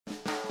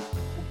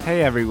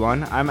Hey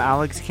everyone, I'm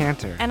Alex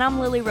Cantor. And I'm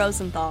Lily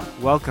Rosenthal.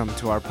 Welcome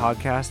to our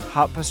podcast,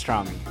 Hot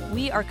Pastrami.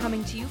 We are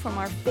coming to you from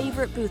our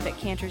favorite booth at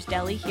Cantor's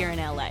Deli here in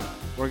LA.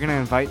 We're going to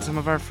invite some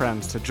of our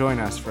friends to join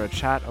us for a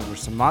chat over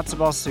some matzo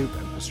ball soup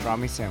and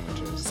pastrami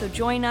sandwiches. So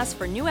join us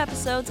for new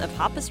episodes of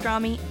Hot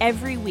Pastrami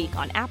every week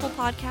on Apple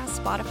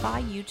Podcasts,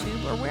 Spotify,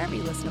 YouTube, or wherever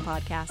you listen to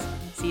podcasts.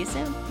 See you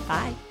soon.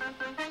 Bye.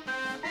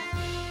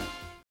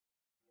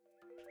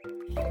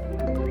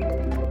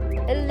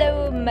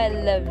 Hello, my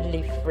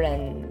lovely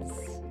friends.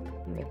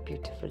 My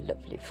beautiful,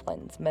 lovely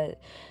friends.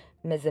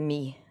 Mes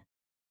amis.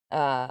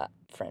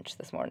 French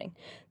this morning.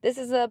 This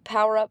is a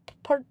power-up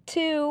part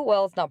 2.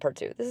 Well, it's not part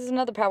 2. This is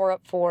another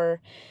power-up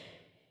for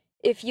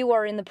if you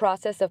are in the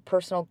process of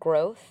personal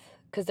growth.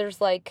 Because there's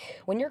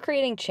when you're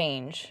creating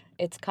change,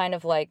 it's kind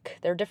of like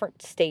there are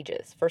different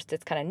stages. First,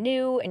 it's kind of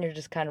new, and you're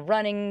just kind of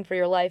running for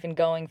your life and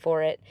going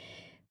for it.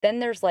 Then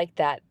there's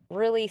that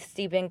really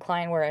steep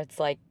incline where it's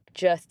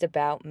just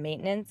about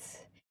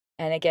maintenance,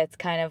 and it gets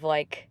kind of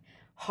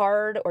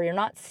hard, or you're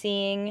not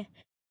seeing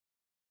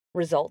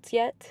results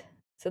yet.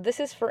 So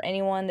this is for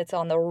anyone that's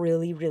on the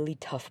really, really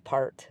tough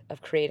part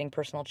of creating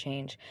personal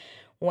change,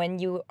 when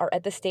you are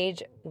at the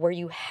stage where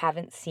you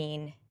haven't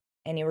seen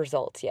any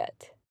results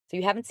yet. So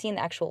you haven't seen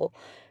the actual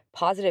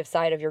positive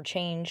side of your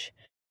change,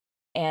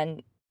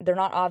 and they're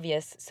not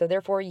obvious. So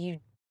therefore,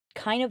 you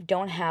kind of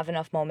don't have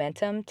enough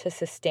momentum to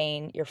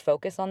sustain your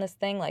focus on this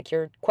thing.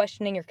 You're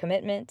questioning your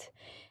commitment,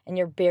 and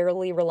you're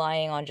barely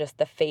relying on just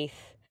the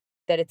faith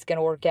that it's going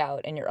to work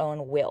out and your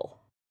own will.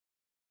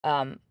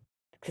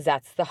 Because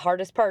that's the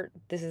hardest part.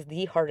 This is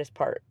the hardest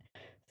part.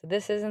 So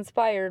this is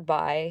inspired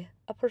by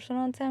a person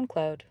on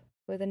SoundCloud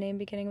with a name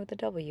beginning with a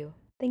W.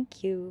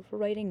 Thank you for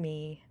writing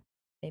me.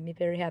 Made me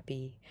very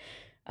happy.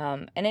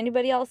 And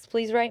anybody else,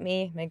 please write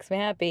me. Makes me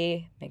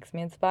happy. Makes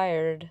me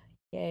inspired.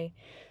 Yay.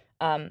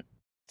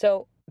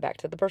 So back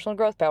to the personal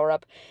growth power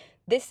up.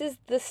 This is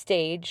the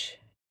stage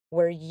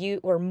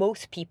where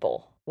most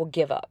people will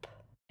give up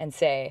and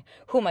say,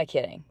 who am I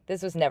kidding?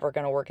 This was never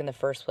going to work in the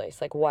first place.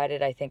 Why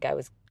did I think I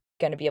was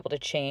going to be able to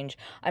change?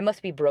 I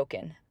must be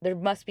broken. There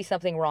must be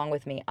something wrong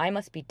with me. I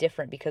must be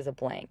different because of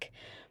blank.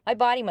 My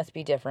body must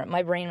be different.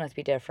 My brain must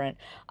be different.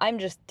 I'm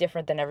just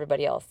different than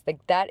everybody else.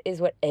 That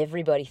is what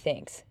everybody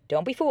thinks.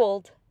 Don't be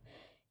fooled.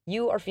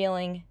 You are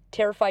feeling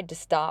terrified to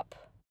stop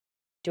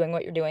doing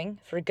what you're doing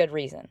for a good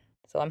reason.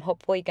 So I'm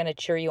hopefully going to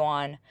cheer you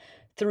on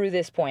through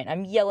this point.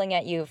 I'm yelling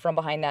at you from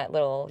behind that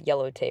little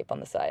yellow tape on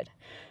the side.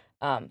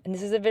 And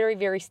this is a very,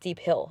 very steep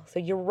hill. So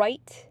you're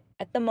right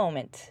at the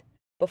moment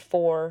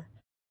before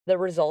the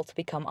results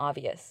become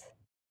obvious.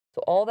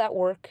 So all that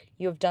work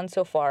you have done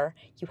so far,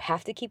 you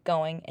have to keep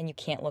going, and you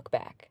can't look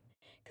back.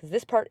 Because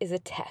this part is a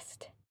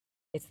test.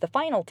 It's the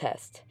final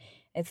test.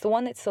 It's the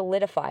one that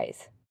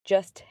solidifies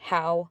just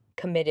how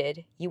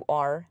committed you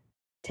are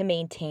to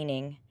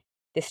maintaining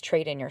this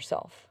trait in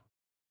yourself.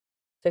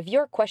 So if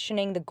you're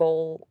questioning the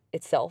goal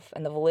itself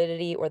and the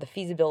validity or the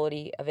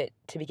feasibility of it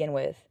to begin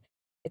with,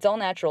 it's all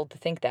natural to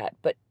think that,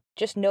 but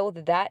just know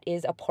that that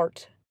is a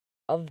part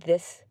of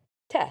this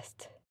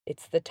test.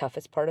 It's the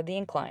toughest part of the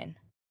incline.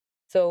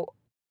 So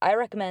I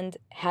recommend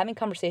having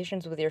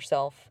conversations with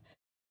yourself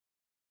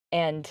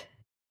and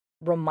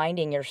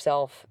reminding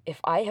yourself,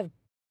 if I have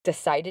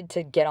decided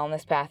to get on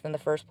this path in the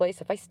first place,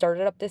 if I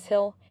started up this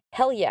hill,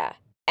 hell yeah,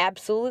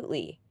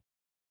 absolutely.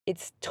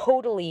 It's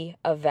totally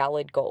a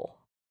valid goal.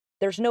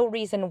 There's no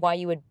reason why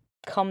you would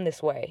come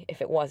this way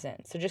if it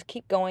wasn't. So just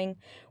keep going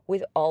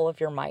with all of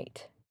your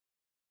might.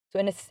 So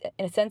in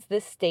a sense,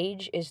 this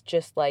stage is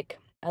just I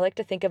like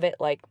to think of it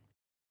like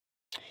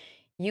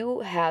you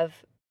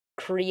have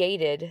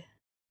created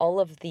all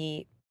of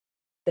the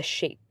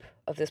shape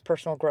of this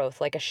personal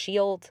growth, like a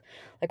shield,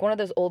 like one of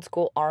those old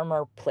school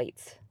armor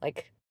plates,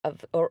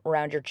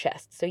 around your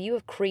chest. So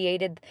you've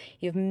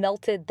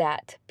melted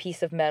that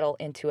piece of metal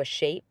into a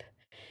shape.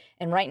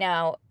 And right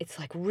now it's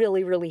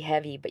really, really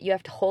heavy, but you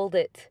have to hold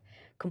it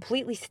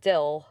completely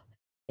still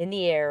in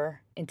the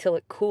air until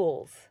it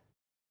cools,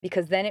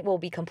 because then it will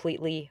be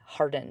completely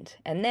hardened.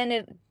 And then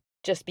it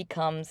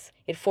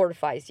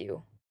fortifies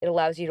you. It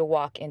allows you to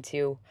walk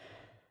into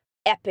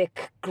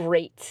epic,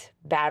 great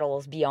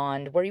battles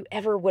beyond where you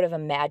ever would have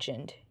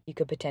imagined you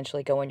could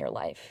potentially go in your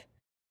life.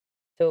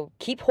 So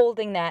keep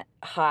holding that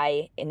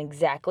high in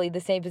exactly the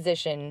same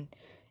position.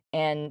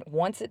 And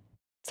once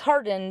it's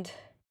hardened,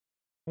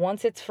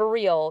 once it's for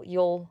real,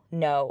 you'll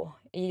know.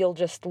 You'll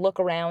just look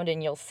around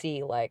and you'll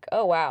see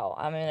oh, wow,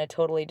 I'm in a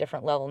totally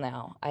different level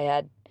now. I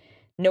had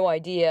no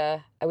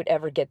idea I would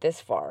ever get this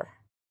far.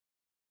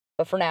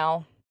 But for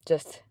now,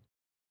 just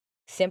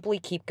simply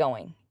keep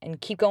going,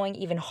 and keep going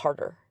even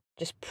harder.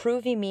 Just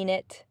prove you mean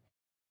it,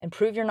 and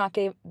prove you're not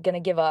going to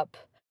give up.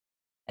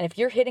 And if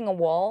you're hitting a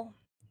wall,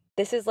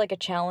 this is a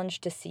challenge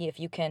to see if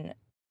you can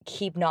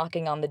keep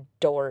knocking on the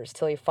doors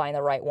till you find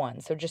the right one.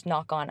 So just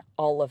knock on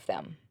all of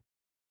them.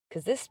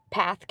 Because this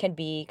path can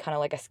be kind of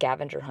like a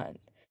scavenger hunt.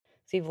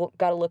 So you've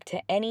got to look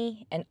to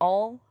any and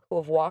all who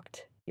have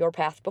walked your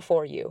path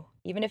before you,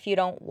 even if you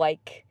don't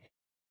like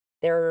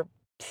their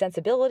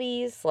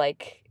sensibilities.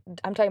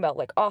 I'm talking about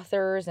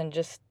authors and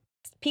just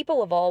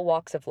people of all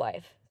walks of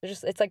life.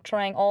 It's like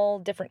trying all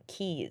different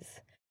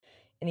keys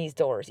in these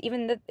doors,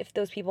 even if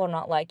those people are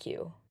not like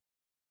you.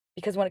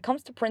 Because when it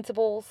comes to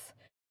principles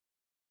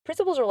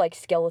are like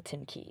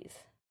skeleton keys.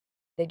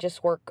 They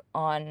just work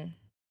on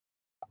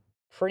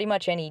pretty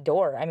much any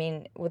door. I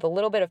mean, with a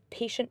little bit of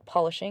patient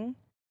polishing,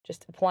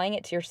 just applying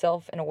it to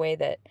yourself in a way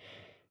that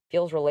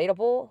feels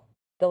relatable,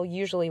 they'll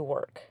usually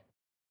work.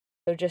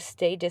 So just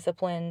stay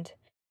disciplined.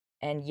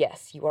 And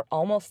yes, you are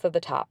almost to the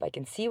top. I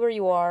can see where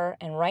you are.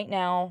 And right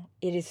now,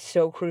 it is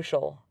so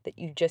crucial that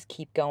you just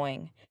keep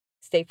going.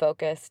 Stay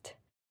focused.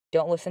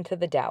 Don't listen to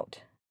the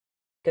doubt.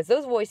 Because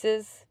those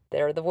voices,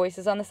 they're the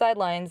voices on the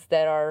sidelines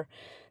that are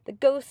the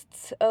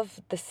ghosts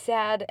of the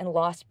sad and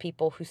lost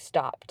people who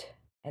stopped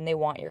and they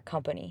want your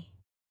company.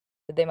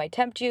 But they might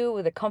tempt you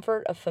with the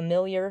comfort of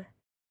familiar.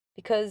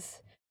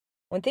 Because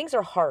when things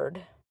are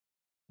hard,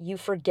 you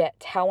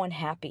forget how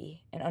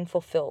unhappy and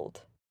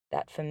unfulfilled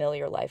that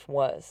familiar life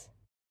was.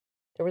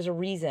 There was a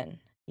reason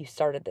you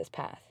started this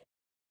path.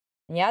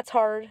 And yeah, it's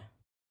hard,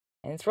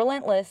 and it's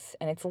relentless,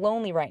 and it's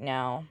lonely right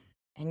now,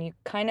 and you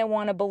kind of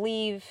want to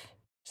believe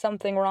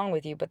something wrong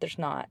with you, but there's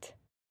not.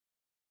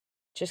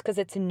 Just because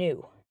it's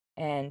new,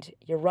 and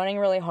you're running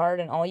really hard,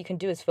 and all you can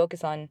do is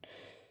focus on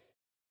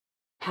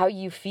how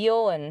you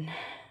feel and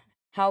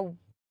how,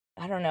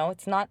 I don't know,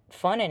 it's not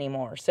fun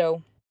anymore.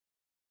 So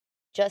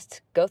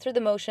just go through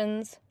the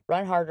motions,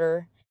 run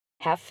harder,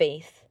 have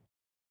faith,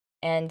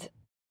 and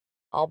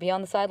I'll be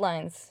on the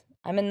sidelines.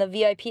 I'm in the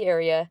VIP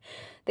area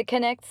that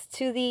connects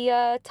to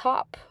the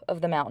top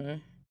of the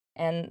mountain,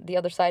 and the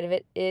other side of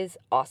it is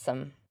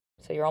awesome.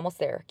 So you're almost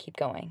there. Keep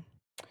going.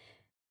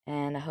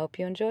 And I hope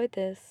you enjoyed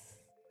this.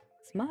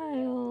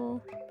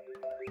 Smile.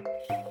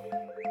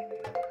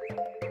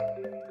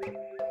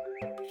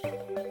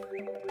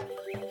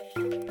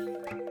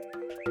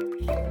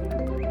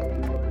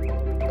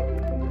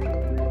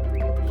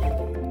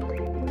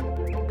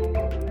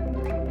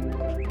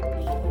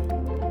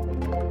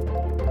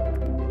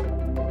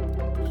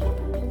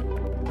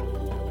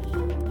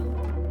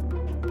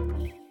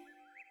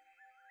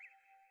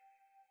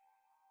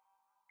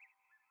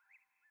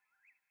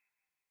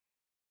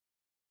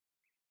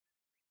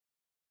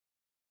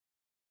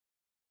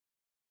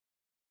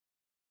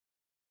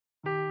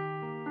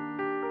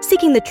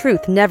 Seeking the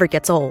truth never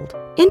gets old.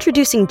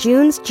 Introducing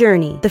June's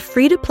Journey, the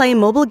free-to-play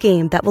mobile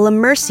game that will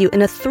immerse you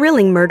in a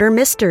thrilling murder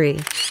mystery.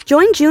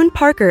 Join June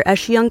Parker as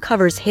she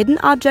uncovers hidden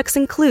objects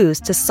and clues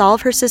to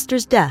solve her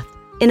sister's death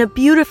in a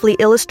beautifully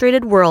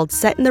illustrated world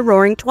set in the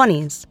Roaring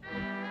 '20s.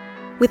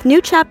 With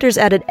new chapters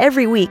added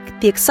every week,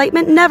 the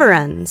excitement never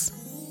ends.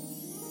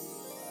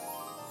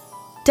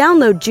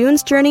 Download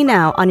June's Journey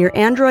now on your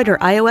Android or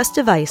iOS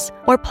device,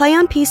 or play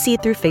on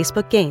PC through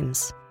Facebook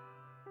Games.